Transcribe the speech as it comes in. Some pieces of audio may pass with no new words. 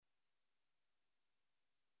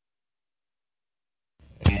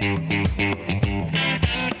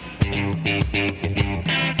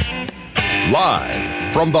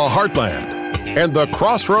Live from the heartland and the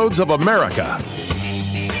crossroads of America,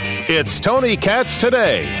 it's Tony Katz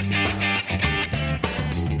Today.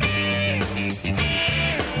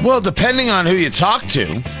 Well, depending on who you talk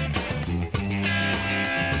to,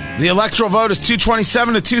 the electoral vote is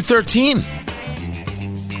 227 to 213.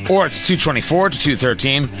 Or it's 224 to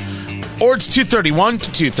 213. Or it's 231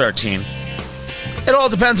 to 213. It all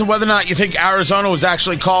depends on whether or not you think Arizona was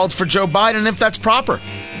actually called for Joe Biden, if that's proper.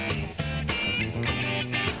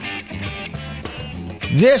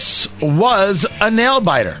 This was a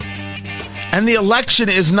nail-biter. And the election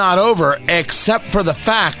is not over, except for the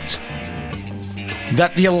fact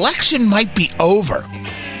that the election might be over.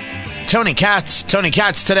 Tony Katz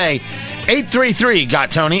Today.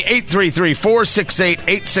 833-GOT-TONY,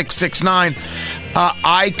 833-468-8669.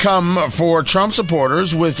 I come for Trump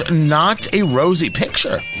supporters with not a rosy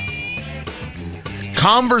picture.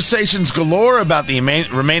 Conversations galore about the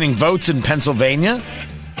remaining votes in Pennsylvania,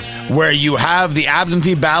 where you have the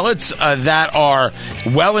absentee ballots that are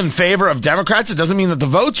well in favor of Democrats. It doesn't mean that the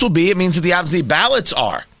votes will be. It means that the absentee ballots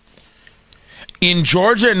are. In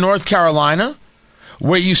Georgia and North Carolina,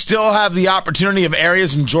 where you still have the opportunity of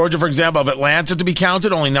areas in Georgia, for example, of Atlanta to be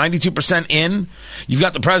counted, only 92% in. You've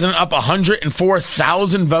got the president up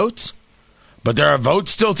 104,000 votes. But there are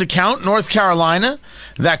votes still to count. North Carolina,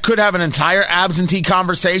 that could have an entire absentee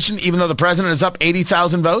conversation, even though the president is up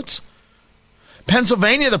 80,000 votes.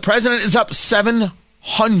 Pennsylvania, the president is up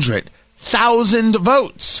 700,000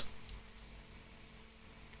 votes.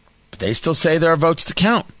 But they still say there are votes to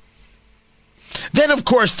count. Then, of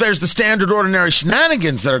course, there's the standard ordinary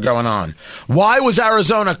shenanigans that are going on. Why was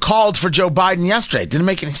Arizona called for Joe Biden yesterday? It didn't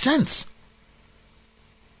make any sense.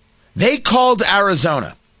 They called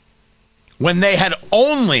Arizona when they had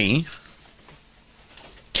only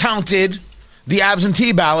counted the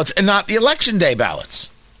absentee ballots and not the election day ballots.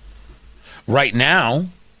 Right now,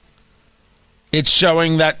 it's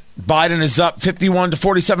showing that Biden is up 51 to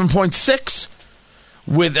 47.6.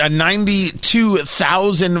 with a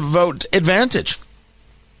 92,000 vote advantage.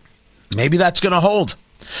 Maybe that's going to hold.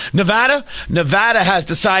 Nevada has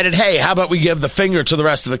decided, hey, how about we give the finger to the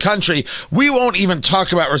rest of the country? We won't even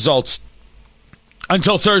talk about results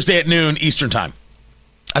until Thursday at noon Eastern time.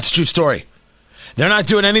 That's a true story. They're not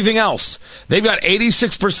doing anything else. They've got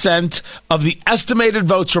 86% of the estimated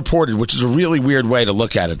votes reported, which is a really weird way to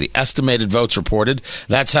look at it. The estimated votes reported.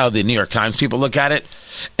 That's how the New York Times people look at it.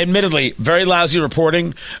 Admittedly, very lousy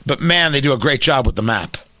reporting, but man, they do a great job with the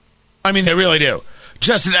map. I mean, they really do.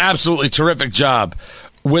 Just an absolutely terrific job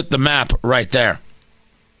with the map right there.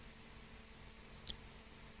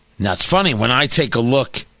 Now, it's funny, when I take a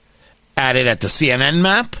look at it at the CNN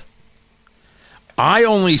map, I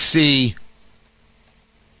only see...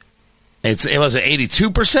 It was at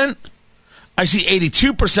 82%. I see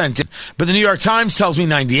 82% in, but the New York Times tells me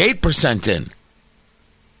 98% in.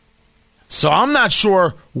 So I'm not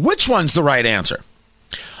sure which one's the right answer.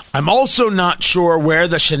 I'm also not sure where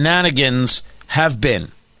the shenanigans have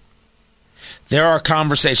been. There are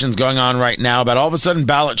conversations going on right now about all of a sudden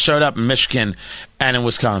ballots showed up in Michigan and in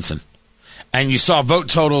Wisconsin. And you saw vote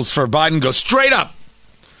totals for Biden go straight up.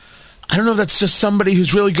 I don't know if that's just somebody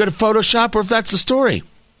who's really good at Photoshop or if that's the story.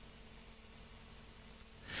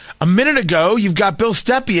 A minute ago, you've got Bill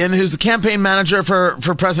Stepien, who's the campaign manager for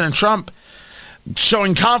President Trump,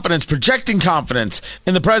 showing confidence, projecting confidence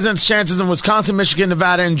in the president's chances in Wisconsin, Michigan,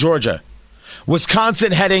 Nevada, and Georgia.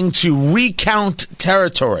 Wisconsin heading to recount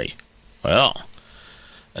territory. Well,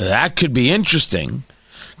 that could be interesting,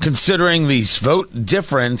 considering the vote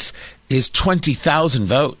difference is 20,000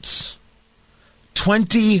 votes.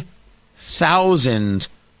 20,000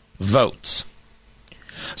 votes.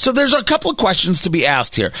 So there's a couple of questions to be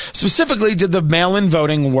asked here. Specifically, did the mail-in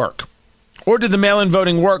voting work? Or did the mail-in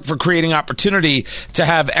voting work for creating opportunity to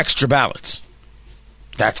have extra ballots?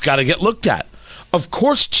 That's got to get looked at. Of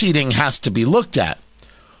course, cheating has to be looked at.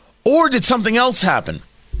 Or did something else happen?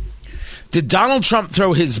 Did Donald Trump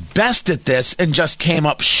throw his best at this and just came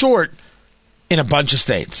up short in a bunch of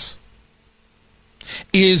states?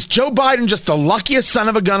 Is Joe Biden just the luckiest son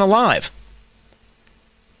of a gun alive?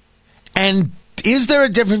 And is there a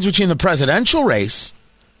difference between the presidential race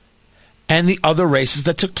and the other races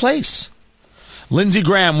that took place? Lindsey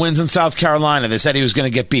Graham wins in South Carolina. They said he was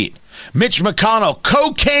going to get beat. Mitch McConnell,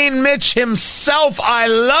 Cocaine Mitch himself. I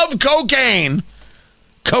love cocaine.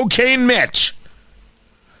 Cocaine Mitch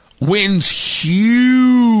wins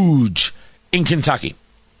huge in Kentucky.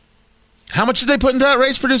 How much did they put into that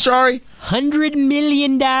race, producer Ari? $100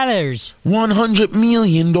 million. $100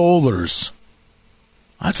 million.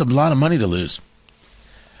 That's a lot of money to lose.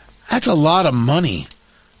 That's a lot of money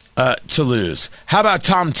to lose? How about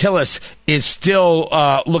Tom Tillis is still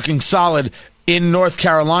looking solid in North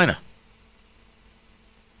Carolina?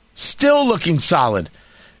 Still looking solid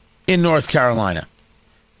in North Carolina.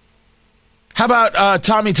 How about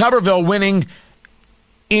Tommy Tuberville winning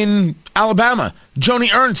in Alabama?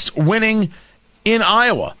 Joni Ernst winning in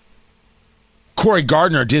Iowa. Cory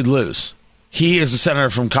Gardner did lose. He is a senator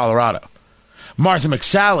from Colorado. Martha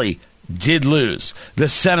McSally did lose, the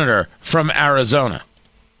senator from Arizona.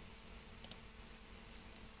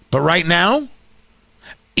 But right now,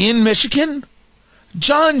 in Michigan,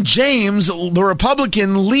 John James, the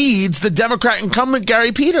Republican, leads the Democrat incumbent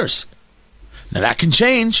Gary Peters. Now that can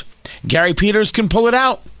change. Gary Peters can pull it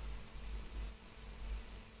out.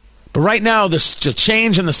 But right now, the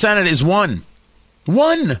change in the Senate is one.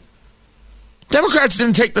 One. Democrats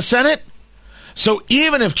didn't take the Senate. So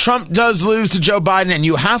even if Trump does lose to Joe Biden, and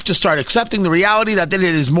you have to start accepting the reality that it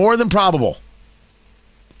is more than probable.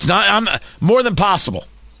 It's not more than possible.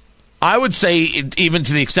 I would say even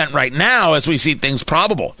to the extent right now, as we see things,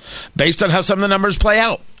 probable, based on how some of the numbers play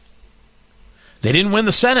out. They didn't win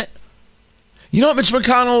the Senate. You know what Mitch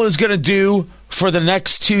McConnell is going to do for the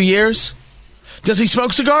next 2 years? Does he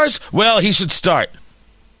smoke cigars? Well, he should start.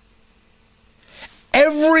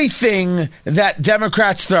 Everything that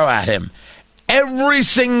Democrats throw at him, every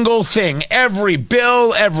single thing, every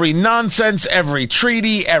bill, every nonsense, every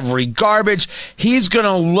treaty, every garbage, he's going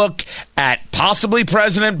to look at possibly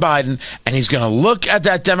President Biden, and he's going to look at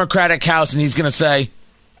that Democratic House, and he's going to say,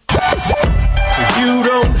 you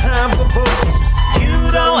don't have the votes. You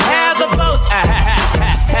don't have the votes.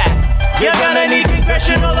 You're going to need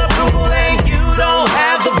congressional approval, and you don't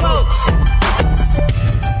have the votes.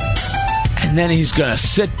 And then he's going to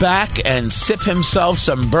sit back and sip himself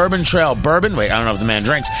some Bourbon Trail bourbon. Wait, I don't know if the man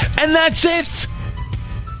drinks. And that's it.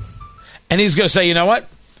 And he's going to say, you know what?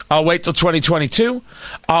 I'll wait till 2022.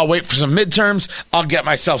 I'll wait for some midterms. I'll get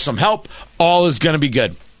myself some help. All is going to be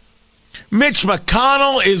good. Mitch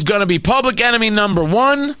McConnell is going to be public enemy number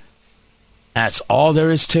one. That's all there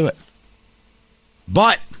is to it.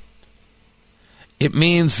 But it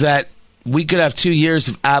means that we could have 2 years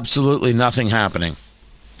of absolutely nothing happening.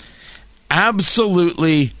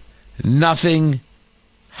 Absolutely nothing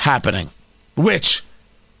happening. Which,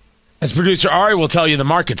 as producer Ari will tell you, the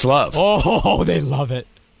markets love. Oh, they love it.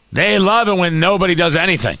 They love it when nobody does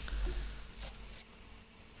anything.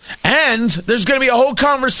 And there's going to be a whole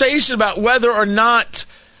conversation about whether or not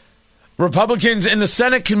Republicans in the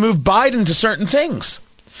Senate can move Biden to certain things.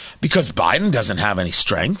 Because Biden doesn't have any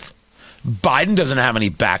strength. Biden doesn't have any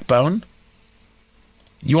backbone.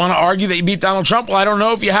 You want to argue that you beat Donald Trump? Well, I don't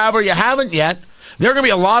know if you have or you haven't yet. There are going to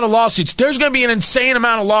be a lot of lawsuits. There's going to be an insane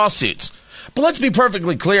amount of lawsuits. But let's be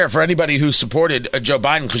perfectly clear for anybody who supported Joe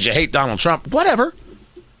Biden because you hate Donald Trump. Whatever.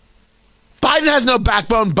 Biden has no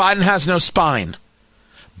backbone. Biden has no spine.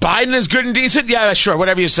 Biden is good and decent? Yeah, sure,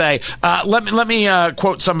 whatever you say. Let me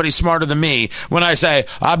quote somebody smarter than me when I say,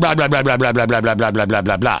 blah, blah, blah, blah, blah, blah, blah, blah, blah, blah, blah,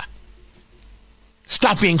 blah, blah.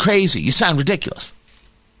 Stop being crazy. You sound ridiculous.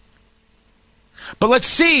 But let's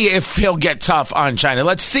see if he'll get tough on China.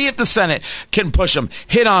 Let's see if the Senate can push him,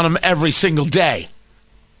 hit on him every single day.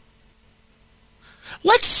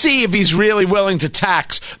 Let's see if he's really willing to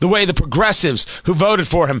tax the way the progressives who voted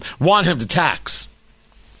for him want him to tax.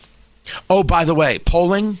 Oh, by the way,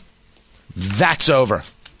 polling, that's over.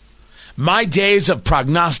 My days of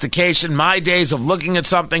prognostication, my days of looking at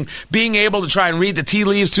something, being able to try and read the tea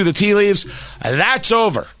leaves through the tea leaves, that's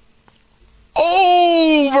over.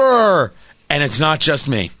 Over! And it's not just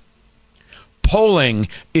me. Polling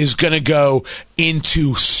is going to go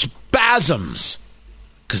into spasms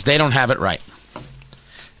because they don't have it right.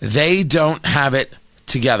 They don't have it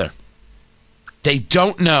together. They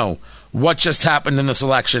don't know what just happened in this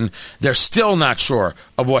election. They're still not sure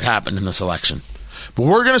of what happened in this election. But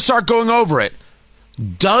we're going to start going over it.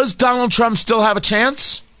 Does Donald Trump still have a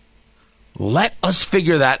chance? Let us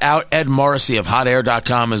figure that out. Ed Morrissey of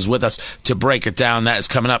HotAir.com is with us to break it down. That is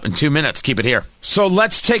coming up in 2 minutes. Keep it here. So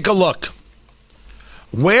let's take a look.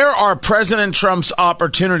 Where are President Trump's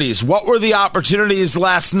opportunities? What were the opportunities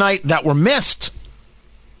last night that were missed?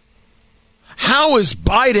 How is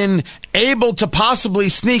Biden able to possibly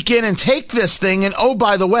sneak in and take this thing? And oh,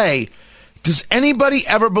 by the way, does anybody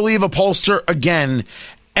ever believe a pollster again,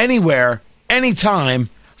 anywhere, anytime,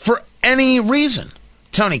 for any reason?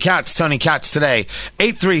 Tony Katz today,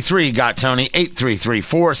 833-GOT-TONY,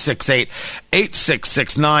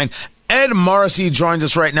 833-468-8669. Ed Morrissey joins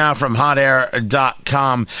us right now from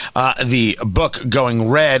HotAir.com, the book Going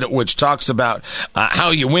Red, which talks about how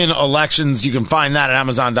you win elections. You can find that at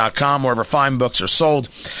Amazon.com, wherever fine books are sold.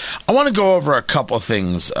 I want to go over a couple of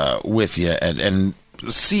things with you, and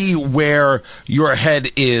see where your head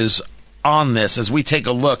is on this as we take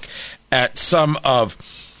a look at some of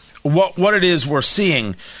what it is we're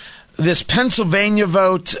seeing. This Pennsylvania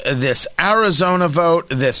vote, this Arizona vote,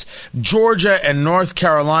 this Georgia and North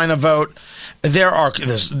Carolina vote.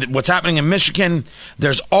 There's what's happening in Michigan.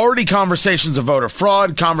 There's already conversations of voter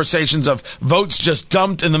fraud, conversations of votes just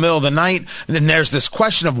dumped in the middle of the night. And then there's this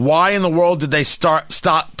question of why in the world did they stop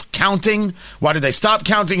counting? Why did they stop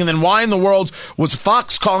counting? And then why in the world was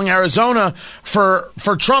Fox calling Arizona for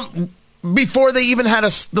Trump before they even had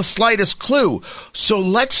the slightest clue? So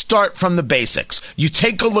let's start from the basics. You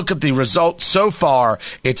take a look at the results so far.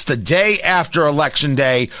 It's the day after Election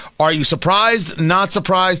Day. Are you surprised, not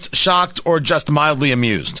surprised, shocked, or just mildly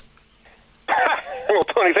amused? Well,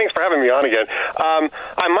 Tony, thanks for having me on again.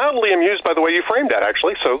 I'm mildly amused by the way you framed that,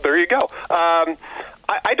 actually, so there you go.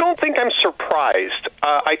 I don't think I'm surprised.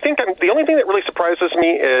 I think the only thing that really surprises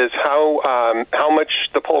me is how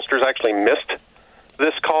much the pollsters actually missed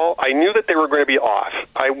this call. I knew that they were going to be off.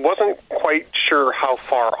 I wasn't quite sure how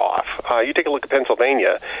far off. You take a look at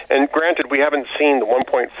Pennsylvania, and granted, we haven't seen the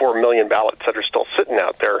 1.4 million ballots that are still sitting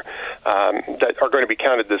out there that are going to be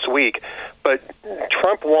counted this week, but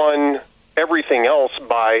Trump won everything else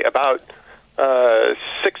by about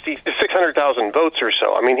 600,000 votes or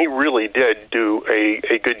so. I mean, he really did do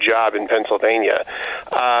a good job in Pennsylvania.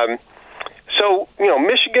 So,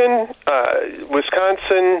 Michigan,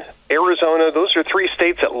 Wisconsin, Arizona, those are three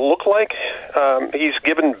states that look like he's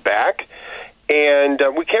given back. And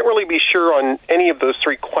we can't really be sure on any of those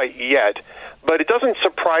three quite yet. But it doesn't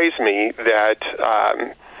surprise me that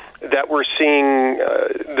we're seeing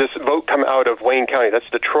this vote come out of Wayne County. That's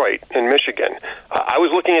Detroit in Michigan. I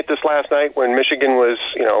was looking at this last night when Michigan was,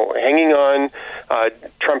 hanging on.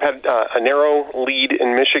 Trump had a narrow lead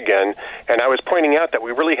in Michigan, and I was pointing out that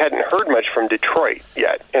we really hadn't heard much from Detroit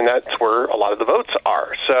yet, and that's where a lot of the votes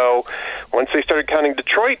are. So once they started counting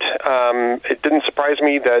Detroit, it didn't surprise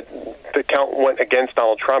me that the count went against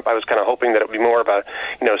Donald Trump. I was kind of hoping that it would be more of a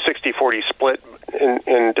 60-40 split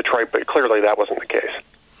in Detroit, but clearly that wasn't the case.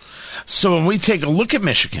 So when we take a look at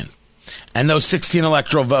Michigan and those 16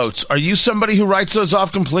 electoral votes, are you somebody who writes those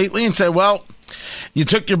off completely and say, well, you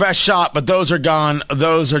took your best shot, but those are gone,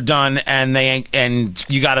 those are done, and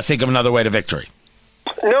you got to think of another way to victory?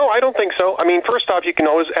 No, I don't think so. I mean, first off, you can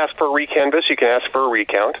always ask for a recanvass. You can ask for a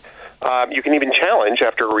recount. You can even challenge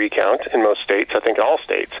after a recount in most states, I think all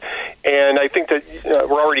states. And I think that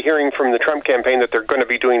we're already hearing from the Trump campaign that they're going to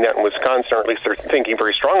be doing that in Wisconsin, or at least they're thinking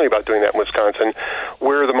very strongly about doing that in Wisconsin,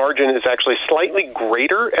 where the margin is actually slightly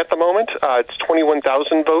greater at the moment. It's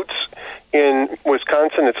 21,000 votes in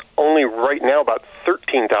Wisconsin. It's only right now about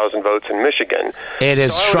 13,000 votes in Michigan. It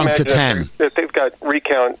has shrunk to 10. If they've got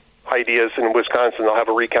recount ideas in Wisconsin, they'll have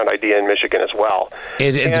a recount idea in Michigan as well.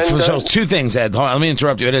 So two things, Ed. Let me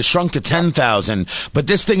interrupt you. It has shrunk to 10,000, but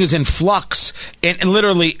this thing is in flux in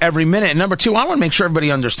literally every minute. And number two, I want to make sure everybody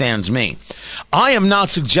understands me. I am not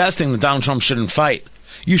suggesting that Donald Trump shouldn't fight.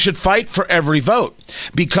 You should fight for every vote,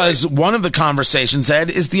 because one of the conversations,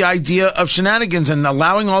 Ed, is the idea of shenanigans and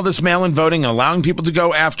allowing all this mail-in voting and allowing people to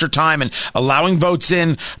go after time and allowing votes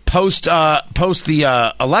in post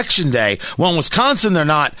the election day. Well, in Wisconsin, they're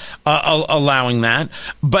not allowing that.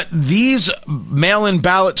 But these mail-in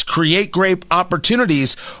ballots create great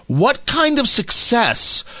opportunities. What kind of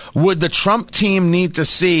success would the Trump team need to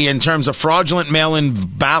see in terms of fraudulent mail-in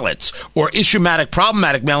ballots or issuematic,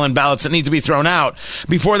 problematic mail-in ballots that need to be thrown out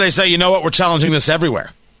before they say, you know what, we're challenging this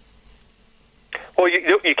everywhere? Well,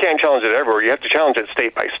 you can't challenge it everywhere. You have to challenge it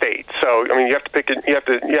state by state. So, I mean, you have to pick it. You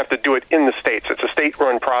have to do it in the states. It's a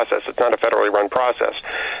state-run process. It's not a federally run process.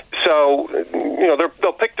 So,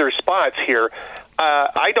 they'll pick their spots here.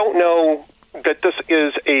 I don't know that this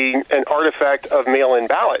is an artifact of mail-in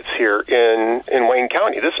ballots here in Wayne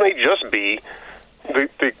County. This may just be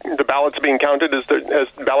the ballots being counted as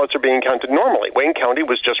ballots are being counted normally. Wayne County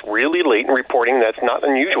was just really late in reporting. That's not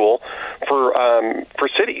unusual for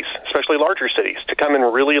cities, especially larger cities, to come in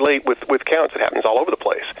really late with counts. It happens all over the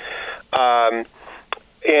place.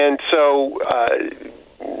 And so,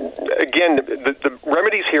 again, the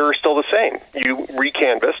remedies here are still the same. You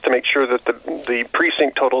recanvass to make sure that the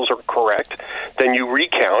precinct totals are correct. Then you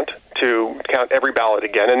recount to count every ballot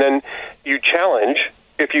again. And then you challenge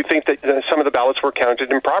if you think that some of the ballots were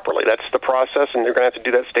counted improperly. That's the process, and they're going to have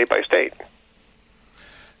to do that state by state.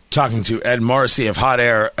 Talking to Ed Morrissey of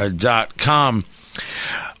hotair.com.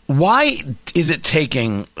 Why is it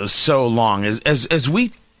taking so long? As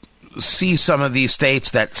we see some of these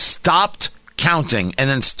states that stopped counting and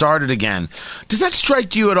then started again, does that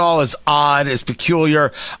strike you at all as odd, as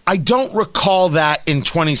peculiar? I don't recall that in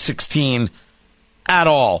 2016 at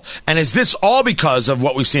all? And is this all because of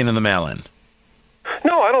what we've seen in the mail-in?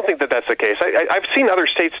 No, I don't think that that's the case. I've seen other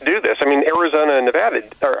states do this. I mean, Arizona and Nevada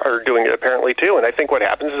are doing it apparently too. And I think what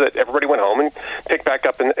happens is that everybody went home and picked back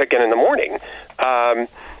up again in the morning.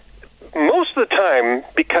 Most of the time,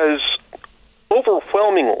 because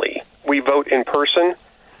overwhelmingly we vote in person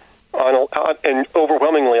and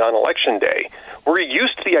overwhelmingly on Election Day, we're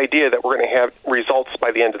used to the idea that we're going to have results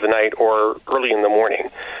by the end of the night or early in the morning.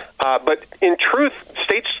 But in truth,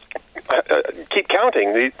 states keep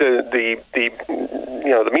counting. The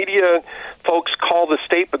media folks call the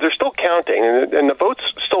state, but they're still counting, and the votes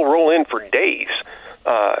still roll in for days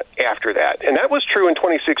after that. And that was true in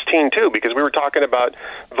 2016 too, because we were talking about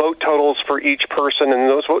vote totals for each person, and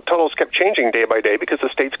those vote totals kept changing day by day because the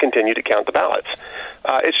states continue to count the ballots.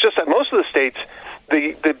 It's just that most of the states,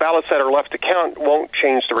 the ballots that are left to count won't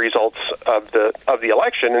change the results of the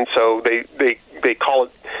election, and so they call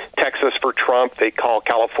it Texas for Trump, they call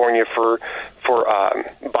California for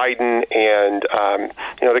Biden, and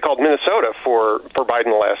they called Minnesota for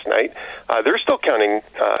Biden last night. They're still counting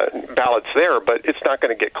ballots there, but it's not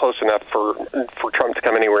going to get close enough for Trump to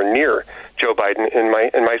come anywhere near Joe Biden in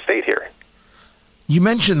my state here. You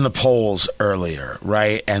mentioned the polls earlier,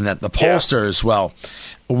 right? And that the pollsters, well,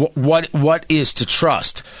 what is to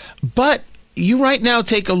trust? But you right now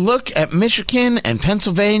take a look at Michigan and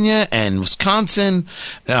Pennsylvania and Wisconsin,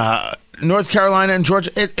 North Carolina and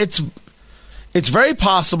Georgia. It's very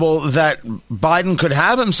possible that Biden could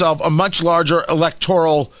have himself a much larger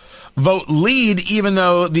electoral vote lead, even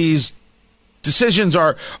though these decisions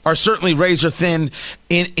are certainly razor thin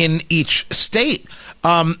in each state.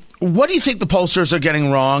 What do you think the pollsters are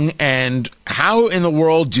getting wrong, and how in the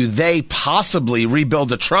world do they possibly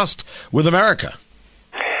rebuild a trust with America?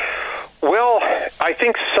 Well, I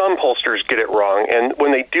think some pollsters get it wrong, and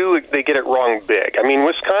when they do, they get it wrong big. I mean,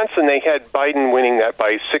 Wisconsin, they had Biden winning that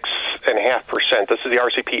by 6.5%. This is the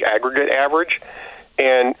RCP aggregate average,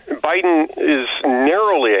 and Biden is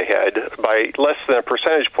narrowly ahead by less than a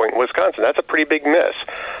percentage point in Wisconsin. That's a pretty big miss.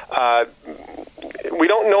 We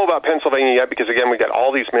don't know about Pennsylvania yet because, again, we've got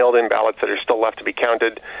all these mailed-in ballots that are still left to be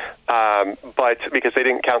counted, but because they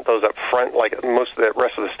didn't count those up front like most of the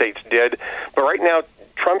rest of the states did. But right now,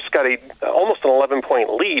 Trump's got almost an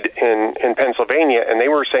 11-point lead in Pennsylvania, and they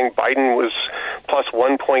were saying Biden was plus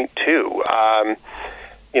 1.2.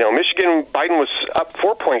 Michigan, Biden was up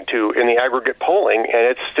 4.2 in the aggregate polling, and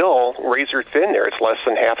it's still razor thin there. It's less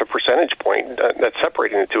than half a percentage point that's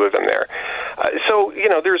separating the two of them there.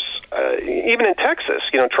 There's even in Texas,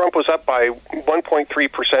 Trump was up by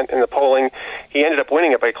 1.3% in the polling. He ended up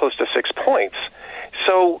winning it by close to 6 points.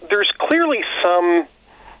 So there's clearly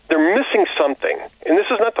they're missing something. And this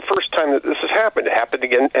is not the first time that this has happened. It happened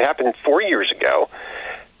again. It happened 4 years ago.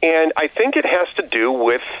 And I think it has to do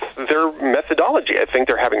with their methodology. I think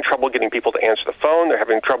they're having trouble getting people to answer the phone. They're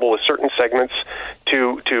having trouble with certain segments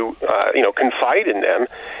to confide in them.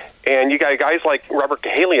 And you got guys like Robert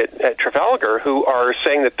Cahaly at Trafalgar who are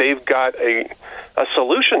saying that they've got a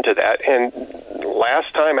solution to that. And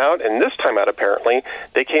last time out and this time out, apparently,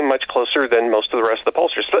 they came much closer than most of the rest of the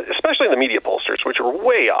pollsters, especially the media pollsters, which are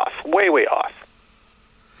way off, way off.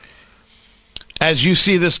 As you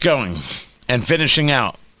see this going and finishing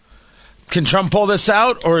out, can Trump pull this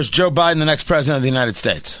out, or is Joe Biden the next president of the United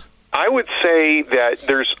States? I would say that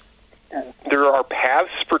there are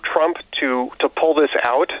paths for Trump to pull this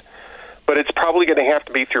out, but it's probably going to have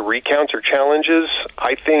to be through recounts or challenges.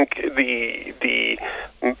 I think the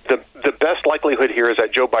best likelihood here is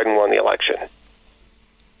that Joe Biden won the election.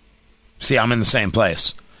 See, I'm in the same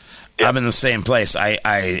place. Yep. I'm in the same place.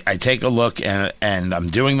 I take a look and I'm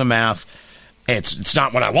doing the math. It's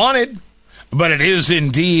not what I wanted, but it is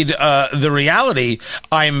indeed the reality.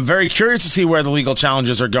 I'm very curious to see where the legal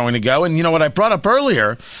challenges are going to go. And you know what I brought up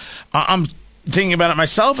earlier, I'm thinking about it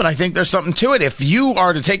myself, and I think there's something to it. If you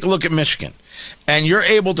are to take a look at Michigan and you're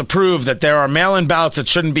able to prove that there are mail-in ballots that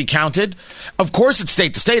shouldn't be counted, of course it's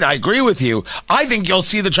state to state. I agree with you. I think you'll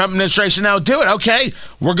see the Trump administration now do it. Okay,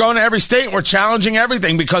 we're going to every state and we're challenging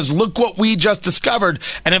everything because look what we just discovered.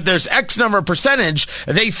 And if there's X number of percentage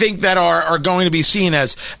they think that are going to be seen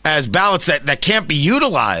as ballots that can't be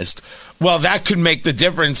utilized, well, that could make the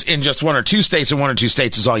difference in just one or two states, and one or two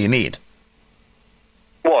states is all you need.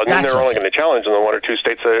 Well, and then they're only going to challenge in the one or two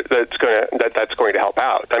states that's going to help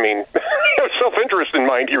out. I mean, self-interest in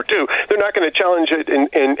mind here too. They're not going to challenge it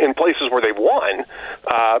in places where they've won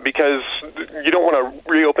because you don't want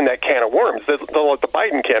to reopen that can of worms. They'll let the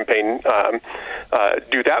Biden campaign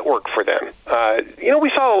do that work for them.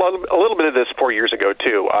 We saw a little bit of this 4 years ago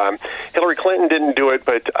too. Hillary Clinton didn't do it,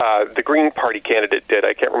 but the Green Party candidate did.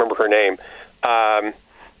 I can't remember her name.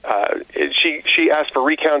 She asked for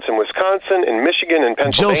recounts in Wisconsin, in Michigan, and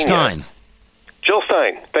Pennsylvania. Jill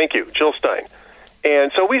Stein. Thank you, Jill Stein.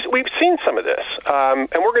 And so we've seen some of this, and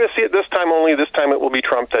we're going to see it this time. Only this time it will be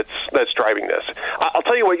Trump that's driving this. I'll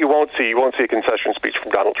tell you what you won't see. You won't see a concession speech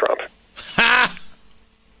from Donald Trump. Ha!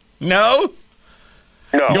 No?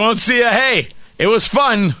 No. You won't see hey, it was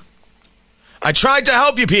fun. I tried to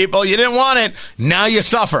help you people. You didn't want it. Now you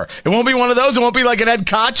suffer. It won't be one of those. It won't be like an Ed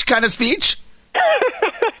Koch kind of speech.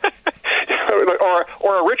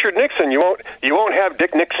 or a Richard Nixon. You won't have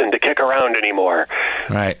Dick Nixon to kick around anymore.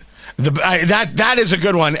 Right. That is a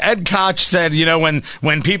good one. Ed Koch said,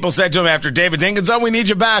 when people said to him after David Dinkins, "Oh, we need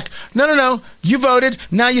you back." No. You voted.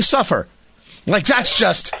 Now you suffer. Like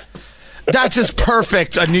that's as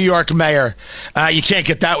perfect a New York mayor. You can't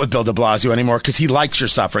get that with Bill de Blasio anymore because he likes your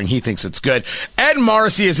suffering. He thinks it's good. Ed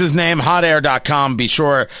Morrissey is his name, hotair.com. Be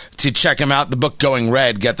sure to check him out. The book Going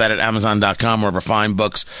Red. Get that at Amazon.com, wherever fine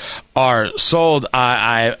books are sold.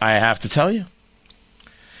 I have to tell you,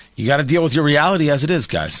 you got to deal with your reality as it is,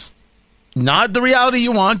 guys. Not the reality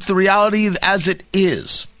you want, the reality as it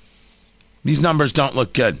is. These numbers don't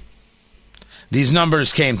look good. These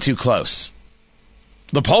numbers came too close.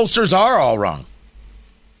 The pollsters are all wrong.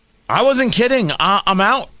 I wasn't kidding. I'm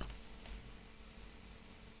out.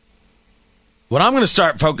 What I'm going to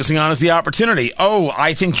start focusing on is the opportunity.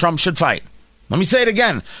 I think Trump should fight. Let me say it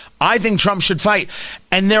again. I think Trump should fight.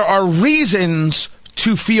 And there are reasons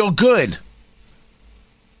to feel good.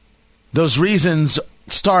 Those reasons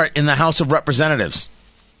start in the House of Representatives.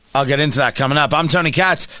 I'll get into that coming up. I'm Tony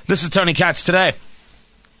Katz. This is Tony Katz Today.